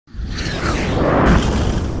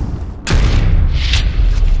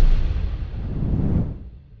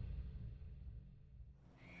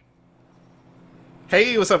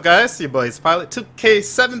Hey, what's up guys? Your boy's Pilot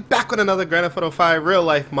 2K7 back with another Grand Theft Auto 5 real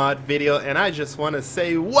life mod video, and I just want to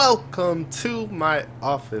say welcome to my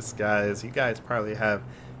office, guys. You guys probably have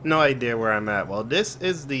no idea where I'm at. Well, this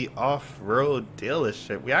is the off-road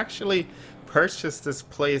dealership. We actually purchased this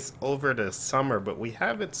place over the summer, but we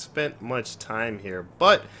haven't spent much time here.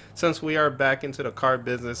 But since we are back into the car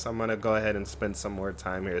business, I'm gonna go ahead and spend some more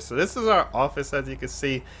time here. So this is our office. As you can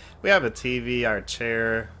see, we have a TV, our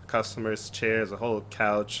chair, customers' chairs, a whole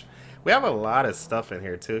couch. We have a lot of stuff in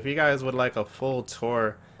here too. If you guys would like a full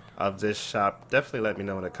tour of this shop, definitely let me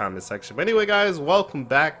know in the comment section. But anyway, guys, welcome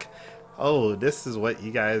back. Oh, this is what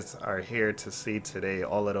you guys are here to see today,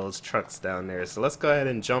 all of those trucks down there. So let's go ahead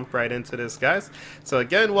and jump right into this, guys. So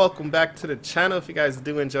again, welcome back to the channel. If you guys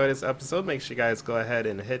do enjoy this episode, make sure you guys go ahead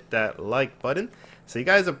and hit that like button. So you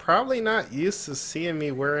guys are probably not used to seeing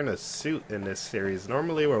me wearing a suit in this series.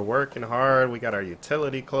 Normally we're working hard, we got our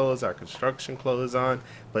utility clothes, our construction clothes on,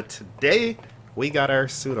 but today we got our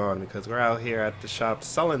suit on because we're out here at the shop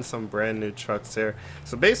selling some brand new trucks here.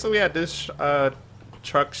 So basically at this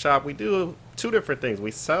truck shop we do two different things.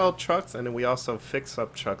 We sell trucks and then we also fix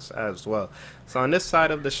up trucks as well. So on this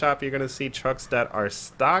side of the shop you're going to see trucks that are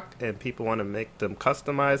stock and people want to make them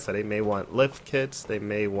customized. So they may want lift kits, they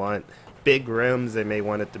may want big rims, they may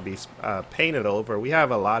want it to be painted over. We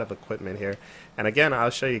have a lot of equipment here, and again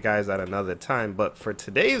I'll show you guys at another time. But for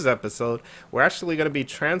today's episode we're actually going to be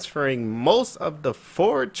transferring most of the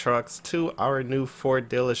Ford trucks to our new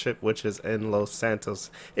Ford dealership, which is in Los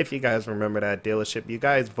Santos. If you guys remember that dealership, you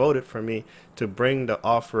guys voted for me to bring the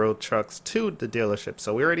off-road trucks to the dealership.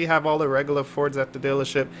 So we already have all the regular Fords at the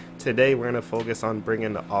dealership. Today we're going to focus on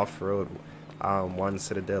bringing the off-road ones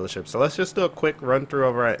to the dealership. So let's just do a quick run through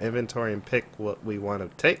of our inventory and pick what we want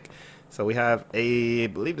to take. So we have I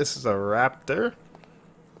believe this is a Raptor.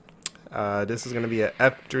 This is going to be a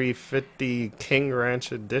F350 King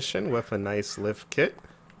Ranch edition with a nice lift kit,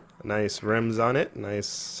 nice rims on it, nice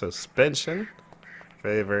suspension,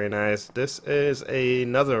 very nice. This is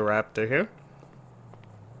another Raptor here,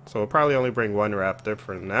 so we'll probably only bring one Raptor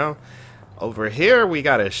for now. Over here we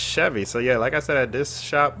got a Chevy. So yeah, like I said, at this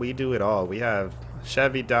shop we do it all. We have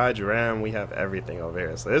Chevy, Dodge, Ram, we have everything over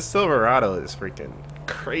here. So this Silverado is freaking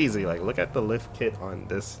crazy. Like, look at the lift kit on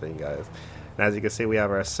this thing, guys. And as you can see, we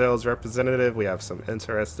have our sales representative. We have some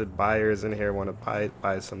interested buyers in here want to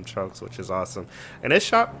buy some trucks, which is awesome. And this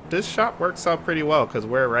shop works out pretty well because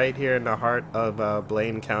we're right here in the heart of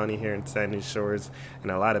Blaine County here in Sandy Shores,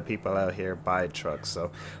 and a lot of people out here buy trucks.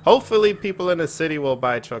 So hopefully people in the city will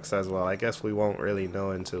buy trucks as well. I guess we won't really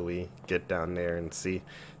know until we get down there and see.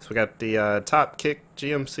 So we got the Top Kick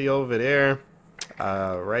GMC over there.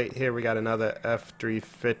 Right here we got another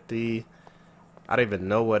F350. I don't even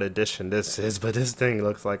know what edition this is, but this thing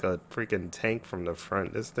looks like a freaking tank from the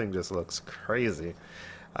front. This thing just looks crazy.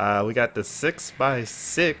 We got the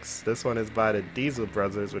 6x6. This one is by the Diesel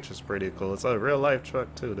Brothers, which is pretty cool. It's a real life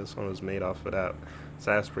truck too. This one was made off of that.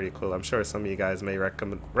 So that's pretty cool. I'm sure some of you guys may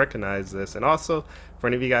recognize this. And also, for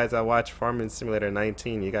any of you guys that watch Farming Simulator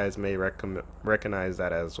 19, you guys may recognize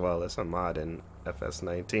that as well. It's a mod in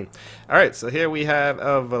FS19. Alright, so here we have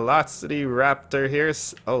a Velocity Raptor here.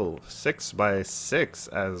 Oh,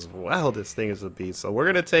 6x6 as well. This thing is a beast. So we're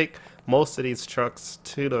going to take most of these trucks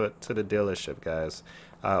to the dealership, guys.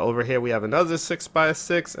 Over here we have another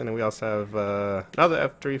 6x6, and then we also have another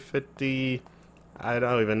F350. I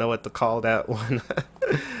don't even know what to call that one.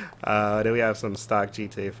 Then we have some stock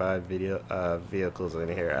GTA 5 vehicles in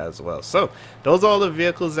here as well. So those are all the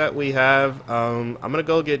vehicles that we have. I'm gonna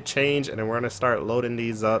go get changed, and then we're gonna start loading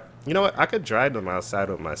these up. You know what? I could drive them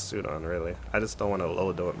outside with my suit on, really. I just don't want to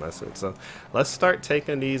load them with my suit. So let's start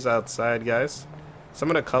taking these outside, guys.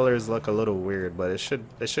 Some of the colors look a little weird, but it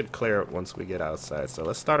should clear up once we get outside. So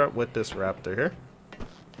let's start up with this Raptor here.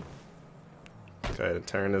 Go ahead and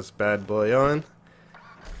turn this bad boy on.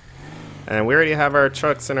 And we already have our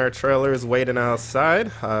trucks and our trailers waiting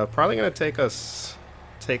outside. Probably gonna take us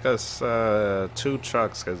 2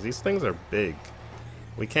 trucks because these things are big.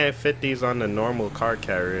 We can't fit these on the normal car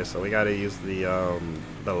carrier, so we gotta use the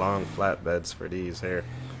long flatbeds for these here.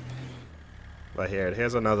 But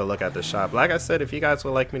here's another look at the shop. Like I said, if you guys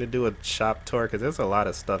would like me to do a shop tour, because there's a lot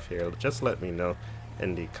of stuff here, just let me know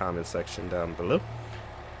in the comment section down below.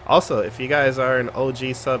 Also, if you guys are an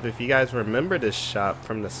OG sub, if you guys remember this shop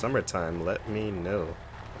from the summertime, let me know.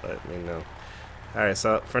 Alright,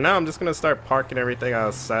 so for now I'm just gonna start parking everything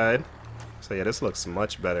outside. So yeah, this looks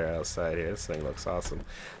much better outside here. This thing looks awesome.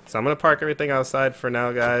 So I'm gonna park everything outside for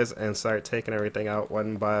now, guys, and start taking everything out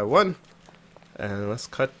one by one. And let's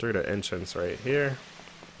cut through the entrance right here.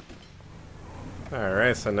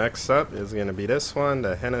 Alright, so next up is going to be this one,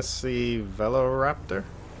 the Hennessy Raptor.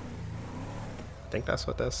 I think that's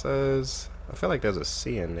what that says. I feel like there's a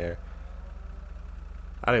C in there.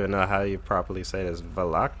 I don't even know how you properly say this.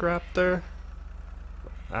 Velociraptor?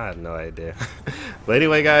 I have no idea. But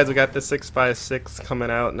anyway, guys, we got the 6x6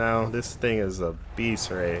 coming out now. This thing is a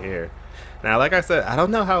beast right here. Now, like I said, I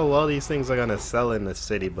don't know how well these things are going to sell in the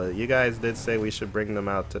city, but you guys did say we should bring them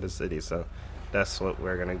out to the city, so that's what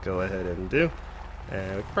we're going to go ahead and do.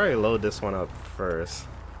 And we can probably load this one up first.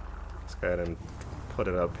 Let's go ahead and put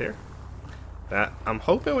it up here. Now, I'm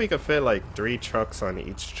hoping we could fit like 3 trucks on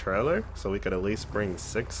each trailer, so we could at least bring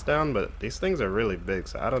 6 down, but these things are really big,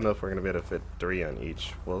 so I don't know if we're going to be able to fit 3 on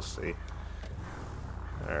each. We'll see.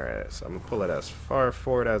 Alright, so I'm going to pull it as far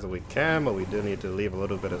forward as we can, but we do need to leave a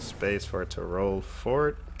little bit of space for it to roll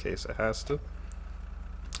forward in case it has to.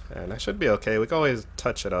 And that should be okay. We can always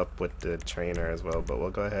touch it up with the trainer as well, but we'll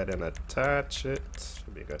go ahead and attach it.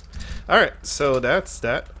 Should be good. Alright, so that's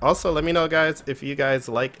that. Also, let me know, guys, if you guys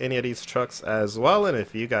like any of these trucks as well, and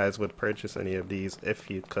if you guys would purchase any of these if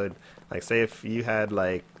you could. Like, say if you had,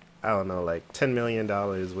 like, I don't know, like $10 million,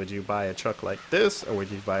 would you buy a truck like this, or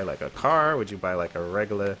would you buy like a car? Would you buy like a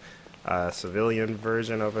regular civilian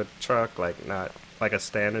version of a truck, like not like a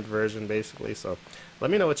standard version basically? So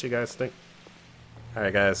let me know what you guys think.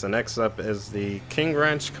 Alright guys, so next up is the King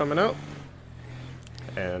Ranch coming out,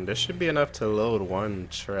 and this should be enough to load 1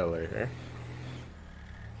 trailer here.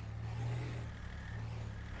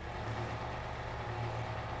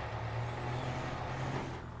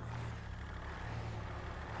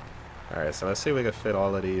 Alright, so let's see if we can fit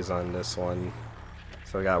all of these on this one.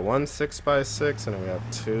 So we got 1 6x6, and then we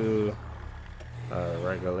have 2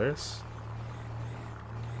 regulars.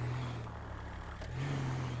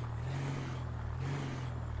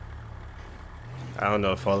 I don't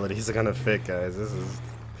know if all of these are gonna fit, guys.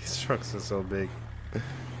 These trucks are so big.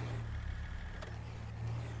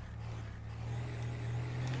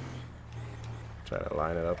 Try to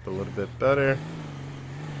line it up a little bit better.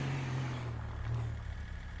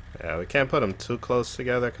 Yeah, we can't put them too close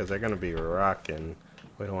together because they're gonna be rocking.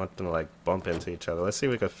 We don't want them to like bump into each other. Let's see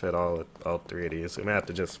if we can fit all 3 of these. We may have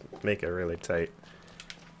to just make it really tight.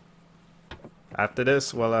 After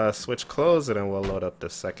this, we'll switch clothes and then we'll load up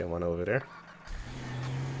the second one over there.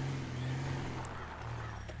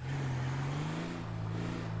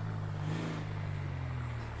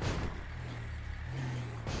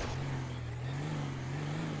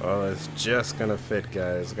 Oh, it's just gonna fit,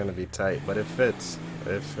 guys. It's gonna be tight, but it fits.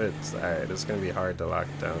 It fits. Alright, it's gonna be hard to lock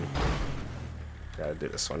down. Gotta do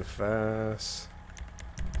this one fast.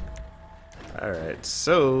 Alright,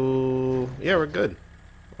 so yeah, we're good.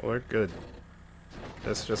 We're good.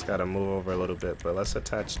 This just gotta move over a little bit, but let's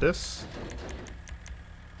attach this.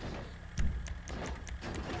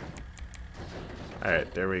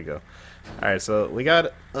 Alright, there we go. Alright, so we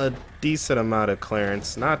got a decent amount of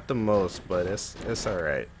clearance. Not the most, but it's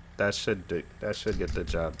alright. That should get the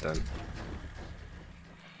job done.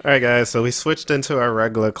 Alright guys, so we switched into our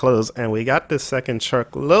regular clothes and we got the second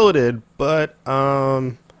truck loaded, but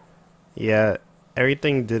yeah,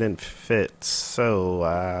 everything didn't fit.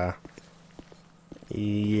 So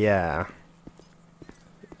yeah.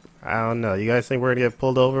 I don't know. You guys think we're gonna get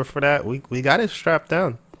pulled over for that? We got it strapped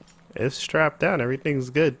down. It's strapped down.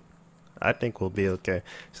 Everything's good. I think we'll be okay.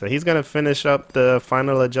 So he's gonna finish up the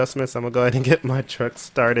final adjustments. I'm gonna go ahead and get my truck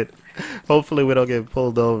started. Hopefully we don't get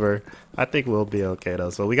pulled over. I think we'll be okay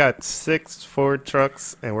though. So we got 6 Ford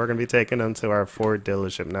trucks and we're gonna be taking them to our Ford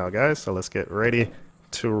dealership now, guys. So let's get ready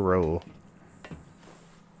to roll.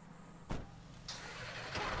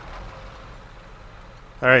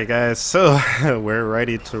 Alright guys, so we're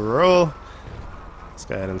ready to roll. Let's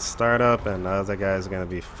go ahead and start up, and the other guys are gonna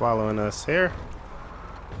be following us here.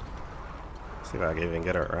 See if I can even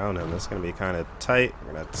get around him. It's gonna be kind of tight.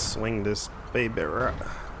 We're gonna have to swing this baby right.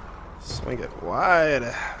 Swing it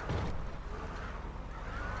wide.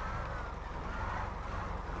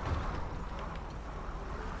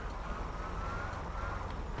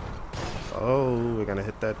 Oh, we're gonna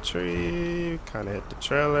hit that tree. Kind of hit the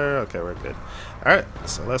trailer. Okay, we're good. All right,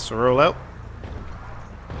 so let's roll out.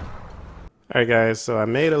 Alright guys, so I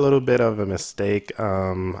made a little bit of a mistake.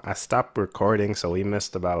 I stopped recording, so we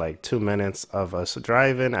missed about like 2 minutes of us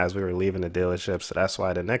driving as we were leaving the dealership, so that's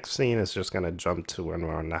why the next scene is just gonna jump to when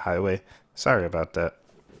we're on the highway. Sorry about that.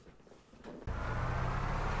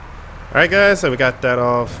 Alright guys, so we got that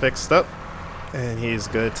all fixed up and he's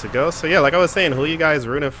good to go. So yeah, like I was saying, who you guys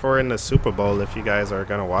rooting for in the Super Bowl if you guys are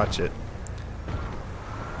gonna watch it?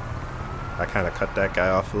 I kind of cut that guy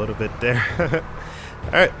off a little bit there.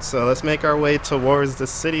 Alright, so let's make our way towards the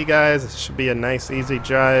city, guys. It should be a nice, easy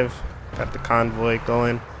drive. Got the convoy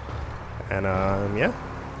going. And yeah,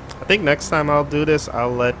 I think next time I'll do this,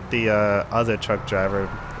 I'll let the other truck driver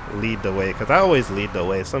lead the way, because I always lead the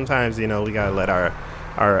way. Sometimes, you know, we gotta let our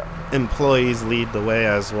employees lead the way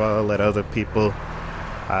as well. Let other people,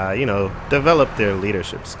 you know, develop their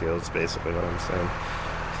leadership skills. Basically, what I'm saying.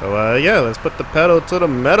 So yeah, let's put the pedal to the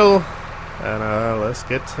metal, and let's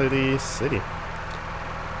get to the city.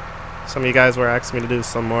 Some of you guys were asking me to do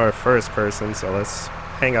some more first person, so let's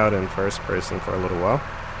hang out in first person for a little while.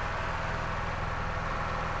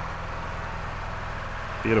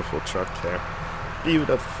 Beautiful truck there.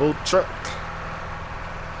 Beautiful truck.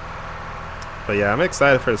 But yeah, I'm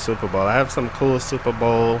excited for the Super Bowl. I have some cool Super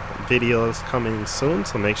Bowl videos coming soon,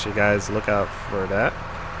 so make sure you guys look out for that.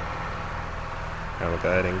 And we'll go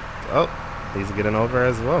ahead and... oh, he's getting over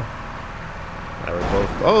as well. Now we're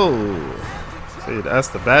both... oh! See, that's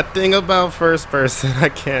the bad thing about first person. I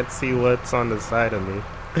can't see what's on the side of me.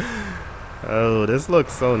 Oh, this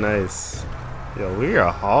looks so nice. Yo, we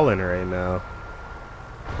are hauling right now.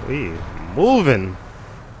 We moving.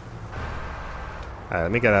 Alright,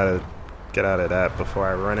 let me get out of that before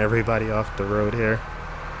I run everybody off the road here.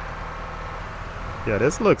 Yeah,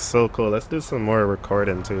 this looks so cool. Let's do some more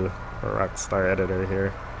recording to a Rockstar editor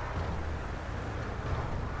here.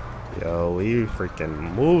 Yo, we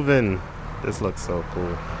freaking moving. This looks so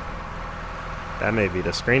cool. That may be the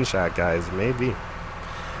screenshot, guys. Maybe.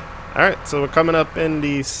 Alright, so we're coming up in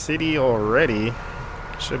the city already.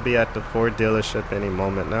 Should be at the Ford dealership any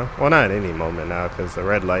moment now. Well, not any moment now, because the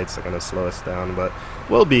red lights are going to slow us down, but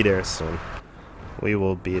we'll be there soon. We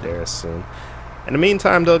will be there soon. In the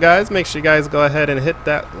meantime, though, guys, make sure you guys go ahead and hit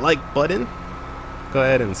that like button. Go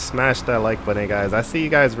ahead and smash that like button, guys. I see you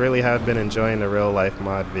guys really have been enjoying the real life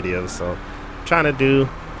mod videos, so I'm trying to do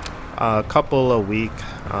a couple a week,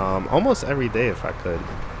 almost every day if I could,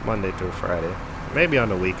 Monday through Friday. Maybe on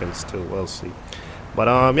the weekends too, we'll see. But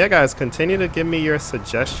yeah, guys, continue to give me your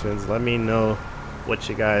suggestions. Let me know what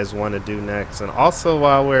you guys want to do next. And also,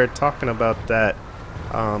 while we're talking about that,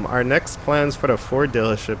 our next plans for the Ford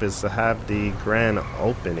dealership is to have the grand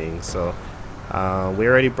opening. So we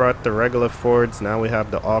already brought the regular Fords. Now we have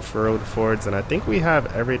the off-road Fords, and I think we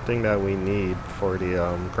have everything that we need for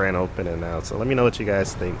the grand opening now. So let me know what you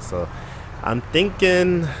guys think. So I'm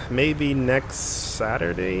thinking maybe next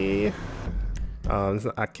Saturday.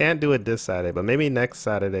 I can't do it this Saturday, but maybe next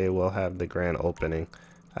Saturday we'll have the grand opening.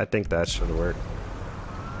 I think that should work.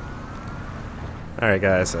 Alright,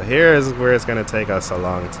 guys, so here is where it's going to take us a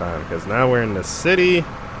long time, because now we're in the city,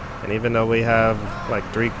 and even though we have like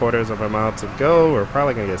 3/4 of a mile to go, we're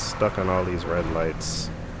probably going to get stuck on all these red lights.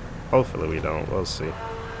 Hopefully we don't. We'll see.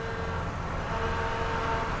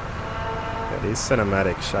 Yeah, these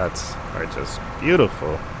cinematic shots are just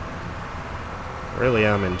beautiful. Really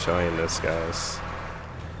am enjoying this, guys.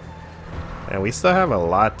 And we still have a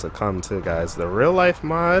lot to come too, guys. The real life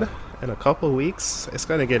mod in a couple weeks, it's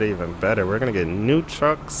gonna get even better. We're gonna get new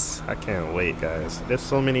trucks. I can't wait, guys. There's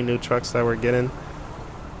so many new trucks that we're getting.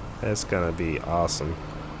 It's gonna be awesome.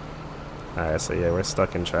 Alright, so yeah, we're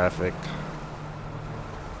stuck in traffic.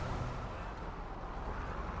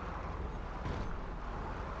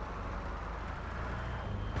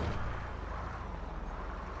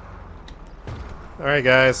 Alright,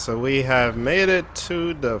 guys, so we have made it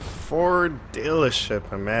to the Ford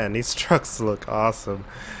dealership, and man, these trucks look awesome.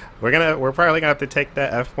 We're probably gonna have to take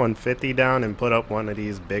that F-150 down and put up one of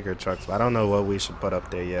these bigger trucks. But I don't know what we should put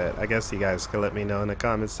up there yet. I guess you guys can let me know in the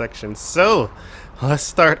comment section. So let's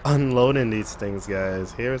start unloading these things,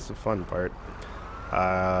 guys. Here's the fun part.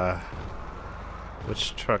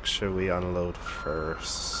 Which truck should we unload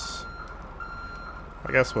first?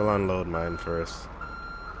 I guess we'll unload mine first.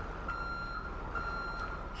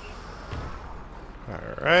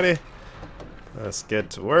 Alrighty, let's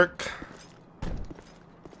get to work.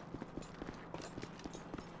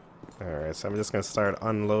 Alright, so I'm just gonna start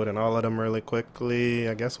unloading all of them really quickly.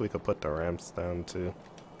 I guess we could put the ramps down too.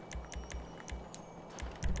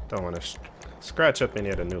 Don't want to scratch up any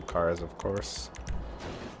of the new cars, of course.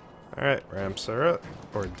 Alright, ramps are up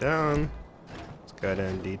or down. Let's go ahead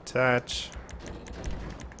and detach.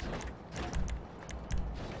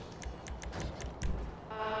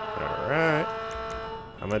 Alright.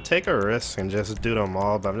 I'm gonna take a risk and just do them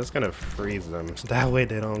all, but I'm just gonna freeze them. That way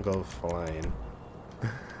they don't go flying.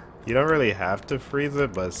 You don't really have to freeze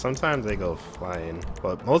it, but sometimes they go flying.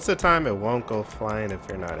 But most of the time it won't go flying if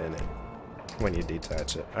you're not in it when you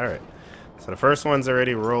detach it. Alright, so the first one's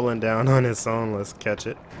already rolling down on its own. Let's catch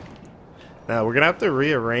it. Now we're gonna have to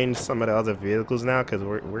rearrange some of the other vehicles now, because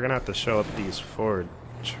we're gonna have to show up these Ford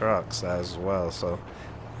trucks as well. So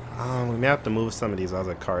We may have to move some of these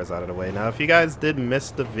other cars out of the way. Now, if you guys did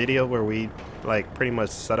miss the video where we like pretty much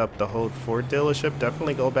set up the whole Ford dealership,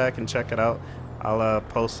 definitely go back and check it out. I'll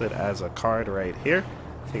post it as a card right here,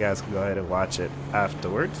 so you guys can go ahead and watch it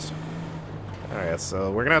afterwards. Alright,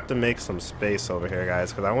 so we're gonna have to make some space over here,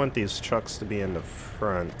 guys, because I want these trucks to be in the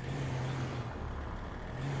front.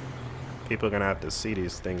 People are gonna have to see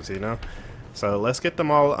these things, you know. So let's get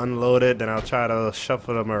them all unloaded, then I'll try to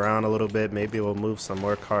shuffle them around a little bit. Maybe we'll move some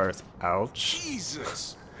more cars. Ouch.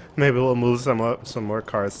 Jesus. Maybe we'll move some more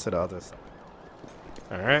cars to the other side.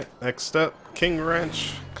 Alright, next up, King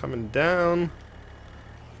Ranch coming down.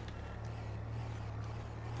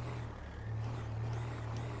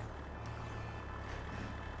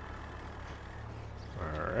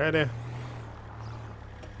 Alrighty.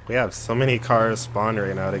 We have so many cars spawned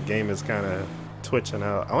right now, the game is kind of twitching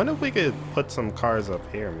out. I wonder if we could put some cars up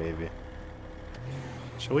here, maybe.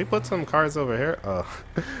 Should we put some cars over here? Oh,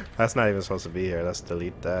 that's not even supposed to be here. Let's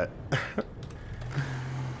delete that.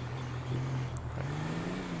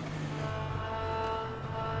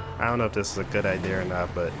 I don't know if this is a good idea or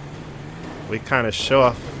not, but we kind of show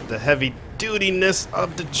off the heavy dutiness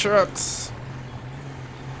of the trucks.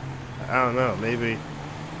 I don't know, maybe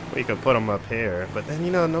we could put them up here, but then,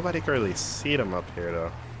 you know, nobody can really see them up here,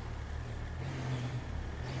 though.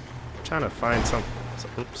 Trying to find trying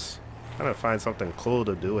to find something cool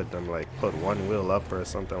to do with them, like put one wheel up or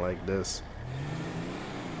something like this.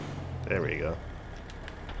 There we go.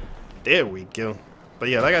 There we go. But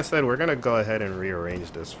yeah, like I said, we're gonna go ahead and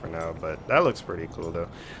rearrange this for now, but that looks pretty cool though.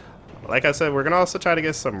 Like I said, we're gonna also try to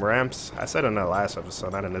get some ramps. I said in the last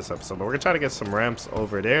episode, not in this episode, but we're gonna try to get some ramps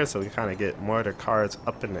over there so we kind of get more of the cars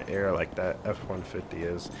up in the air like that F-150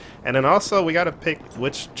 is. And then also we gotta pick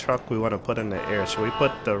which truck we want to put in the air. Should we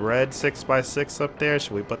put the red 6x6 up there?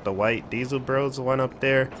 Should we put the white Diesel Bros one up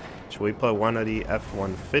there? Should we put one of the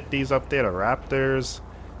F-150s up there, the Raptors?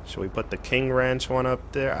 Should we put the King Ranch one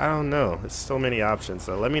up there? I don't know. There's so many options.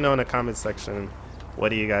 So let me know in the comment section, what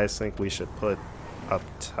do you guys think we should put up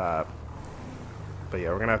top? But yeah,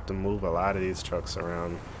 we're gonna have to move a lot of these trucks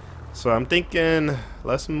around. So I'm thinking,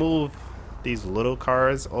 let's move these little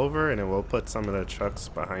cars over, and then we'll put some of the trucks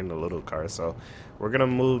behind the little cars. So we're gonna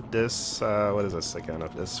move this, what is this again?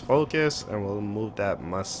 This Focus, and we'll move that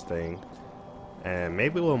Mustang. And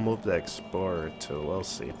maybe we'll move the Explorer too, we'll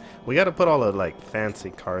see. We gotta put all the like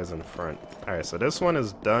fancy cars in front. Alright, so this one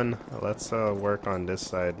is done. Let's work on this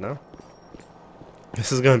side now.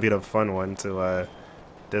 This is gonna be the fun one to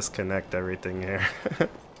disconnect everything here.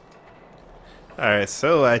 Alright,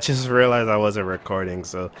 so I just realized I wasn't recording,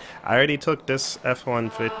 so I already took this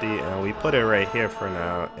F-150 and we put it right here for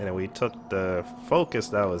now, and then we took the Focus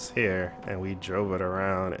that was here and we drove it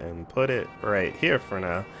around and put it right here for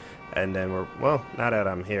now. And then well, now that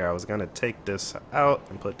I'm here, I was gonna take this out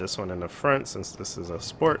and put this one in the front since this is a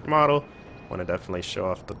sport model. Want to definitely show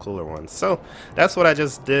off the cooler ones. So that's what I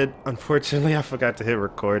just did. Unfortunately, I forgot to hit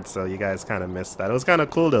record, so you guys kind of missed that. It was kind of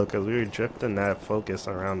cool though, because we were drifting that Focus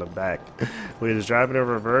around the back. We was driving in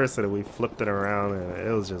reverse and we flipped it around, and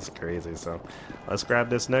it was just crazy. So let's grab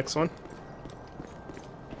this next one.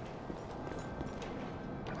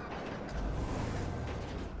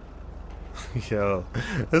 Yo,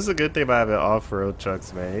 this is a good thing about having off-road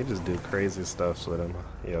trucks, man. You just do crazy stuff with them.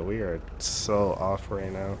 Yeah, we are so off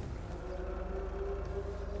right now.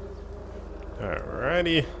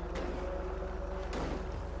 Alrighty.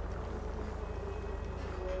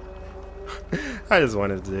 I just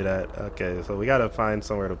wanted to do that. Okay, so we gotta find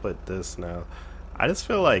somewhere to put this now. I just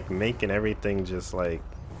feel like making everything just like,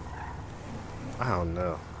 I don't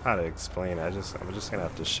know how to explain it. I'm just gonna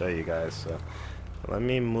have to show you guys. So let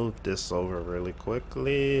me move this over really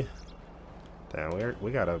quickly. Damn,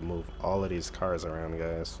 we gotta move all of these cars around,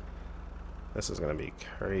 guys. This is gonna be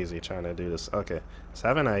crazy trying to do this. Okay, so I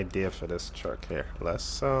have an idea for this truck here.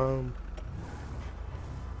 Let's do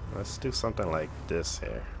something like this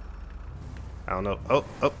here. I don't know. Oh.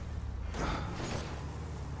 Okay,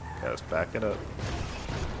 let's back it up.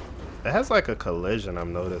 It has like a collision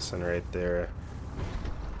I'm noticing right there.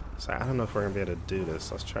 So I don't know if we're gonna be able to do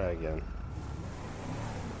this. Let's try again.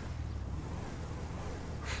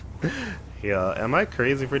 Yeah, am I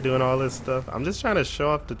crazy for doing all this stuff? I'm just trying to show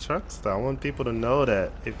off the trucks though. I want people to know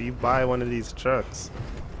that if you buy one of these trucks,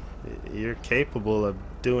 you're capable of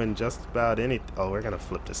doing just about anything. Oh, we're gonna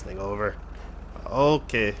flip this thing over.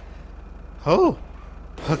 Okay. Oh,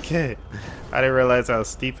 okay. I didn't realize how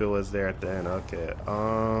steep it was there at the end. Okay.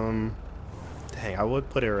 Dang, I would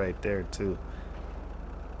put it right there too.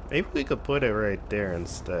 Maybe we could put it right there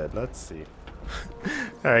instead. Let's see.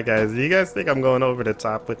 Alright guys, do you guys think I'm going over the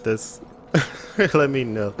top with this? Let me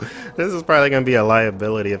know. This is probably gonna be a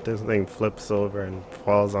liability if this thing flips over and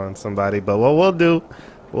falls on somebody. But what we'll do,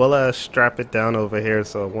 we'll strap it down over here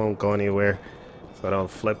so it won't go anywhere, so it don't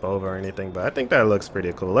flip over or anything. But I think that looks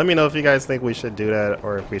pretty cool. Let me know if you guys think we should do that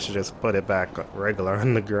or if we should just put it back regular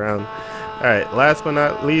on the ground. All right. Last but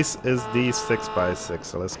not least is the 6x6.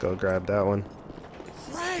 So let's go grab that one.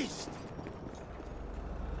 Christ!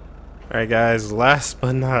 All right, guys. Last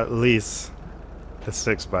but not least, the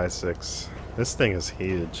 6x6. This thing is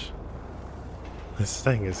huge. This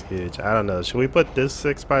thing is huge. I don't know. Should we put this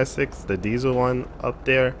 6x6, the diesel one, up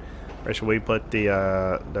there? Or should we put the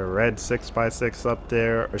red 6x6 up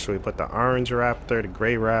there? Or should we put the orange Raptor, the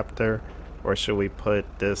gray Raptor? Or should we put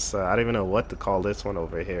this, I don't even know what to call this one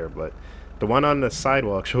over here, but the one on the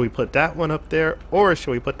sidewalk, should we put that one up there? Or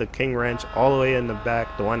should we put the King Ranch all the way in the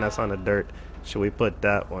back, the one that's on the dirt? Should we put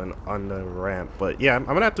that one on the ramp? But yeah, I'm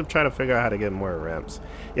gonna have to try to figure out how to get more ramps.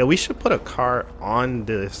 Yeah, we should put a car on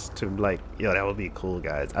this to like, yo, that would be cool,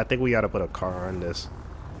 guys. I think we gotta put a car on this.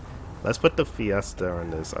 Let's put the Fiesta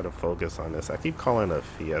on this, or the Focus on this. I keep calling it a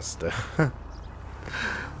Fiesta.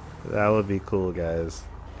 That would be cool, guys.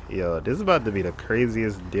 Yo, this is about to be the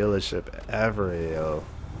craziest dealership ever, yo.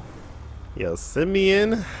 Yo,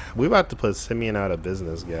 Simeon, we about to put Simeon out of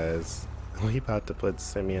business, guys. We about to put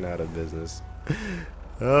Simeon out of business.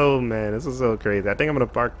 Oh man, this is so crazy. I think I'm gonna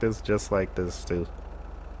park this just like this too.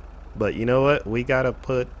 But you know what? We gotta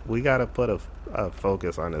put a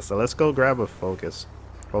Focus on this. So let's go grab a Focus.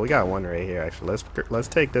 Well, we got one right here actually. Let's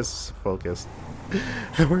take this Focus.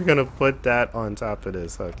 And we're gonna put that on top of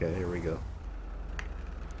this. Okay, here we go.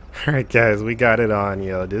 Alright guys, we got it on,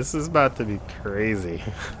 yo. This is about to be crazy.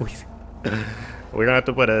 We're gonna have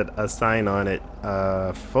to put a sign on it.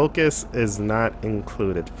 Focus is not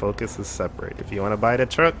included. Focus is separate. If you want to buy the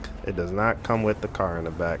truck, it does not come with the car in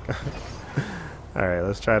the back. Alright,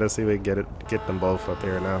 let's try to see if we can get them both up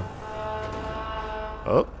here now.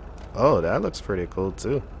 Oh, that looks pretty cool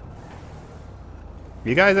too.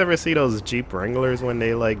 You guys ever see those Jeep Wranglers when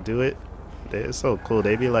they like do it? They're so cool.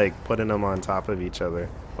 They be like putting them on top of each other,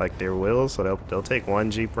 like their wheels. So they'll take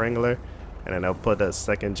one Jeep Wrangler and then I'll put a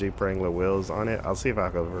second Jeep Wrangler wheels on it. I'll see if I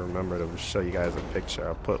can remember to show you guys a picture.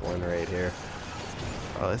 I'll put one right here.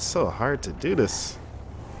 Oh, it's so hard to do this.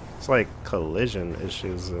 It's like collision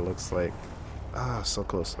issues, it looks like. Ah, so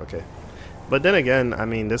close. Okay. But then again, I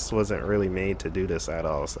mean, this wasn't really made to do this at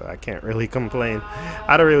all, so I can't really complain.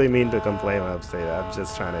 I don't really mean to complain when I'm saying that. I'm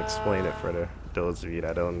just trying to explain it for those of you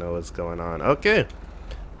that don't know what's going on. Okay.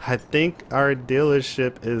 I think our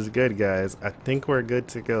dealership is good, guys. I think we're good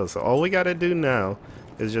to go. So all we got to do now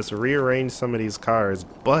is just rearrange some of these cars,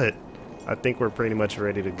 but I think we're pretty much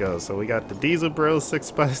ready to go. So we got the Diesel Bro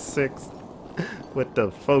 6x6 with the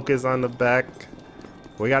Focus on the back.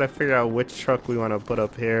 We got to figure out which truck we want to put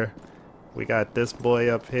up here. We got this boy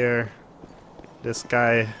up here. This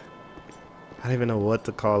guy, I don't even know what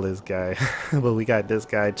to call this guy, but we got this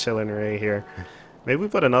guy chilling right here. Maybe we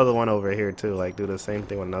put another one over here too, like do the same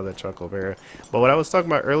thing with another truck over here. But what I was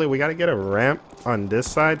talking about earlier, we got to get a ramp on this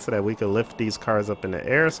side so that we could lift these cars up in the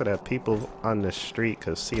air so that people on the street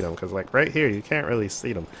could see them. Because like right here, you can't really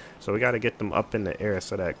see them. So we got to get them up in the air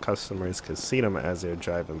so that customers could see them as they're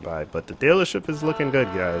driving by. But the dealership is looking good,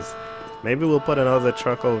 guys. Maybe we'll put another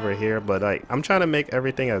truck over here, but like I'm trying to make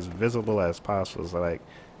everything as visible as possible. So like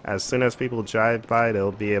as soon as people drive by,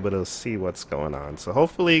 they'll be able to see what's going on. So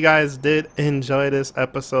hopefully you guys did enjoy this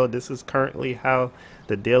episode. This is currently how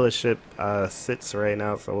the dealership sits right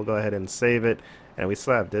now. So we'll go ahead and save it. And we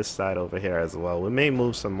still have this side over here as well. We may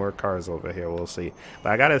move some more cars over here. We'll see.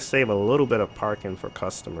 But I got to save a little bit of parking for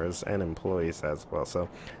customers and employees as well. So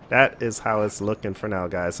that is how it's looking for now,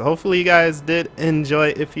 guys. So hopefully you guys did enjoy.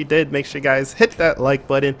 If you did, make sure you guys hit that like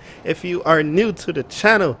button. If you are new to the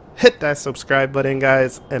channel, hit that subscribe button,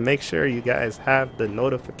 guys. And make sure you guys have the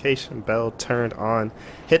notification bell turned on.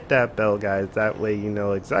 Hit that bell, guys. That way you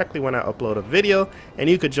know exactly when I upload a video. And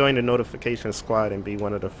you could join the notification squad and be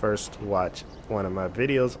one of the first to watch one of my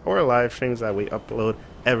videos or live streams that we upload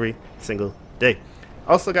every single day.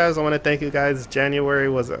 Also, guys, I want to thank you guys. January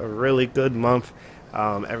was a really good month.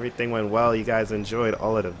 Everything went well. You guys enjoyed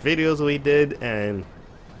all of the videos we did, and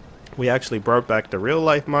we actually brought back the real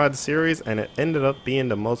life mod series, and it ended up being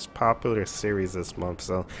the most popular series this month.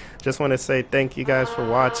 So just want to say thank you guys for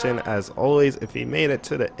watching. As always, if you made it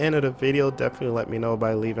to the end of the video, definitely let me know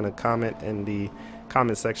by leaving a comment in the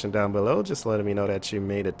comment section down below, just letting me know that you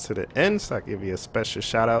made it to the end, so I give you a special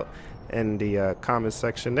shout out. in the comment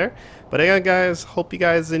section there. But again, guys, hope you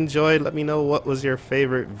guys enjoyed. Let me know what was your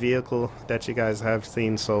favorite vehicle that you guys have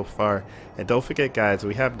seen so far. And don't forget, guys,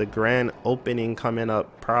 we have the grand opening coming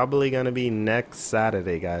up, probably going to be next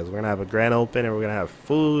Saturday, guys. We're going to have a grand opening, we're going to have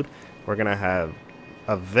food, we're going to have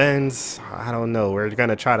events. I don't know, we're going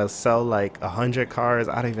to try to sell like 100 cars.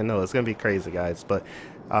 I don't even know, it's going to be crazy, guys. But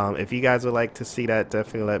if you guys would like to see that,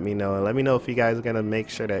 definitely let me know. And let me know if you guys are going to make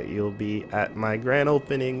sure that you'll be at my grand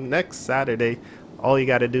opening next Saturday. All you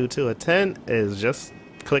got to do to attend is just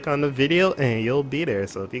click on the video and you'll be there.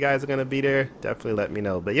 So if you guys are going to be there, definitely let me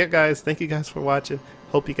know. But yeah, guys, thank you guys for watching.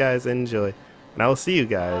 Hope you guys enjoy. And I will see you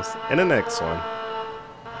guys in the next one.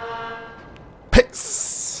 Peace.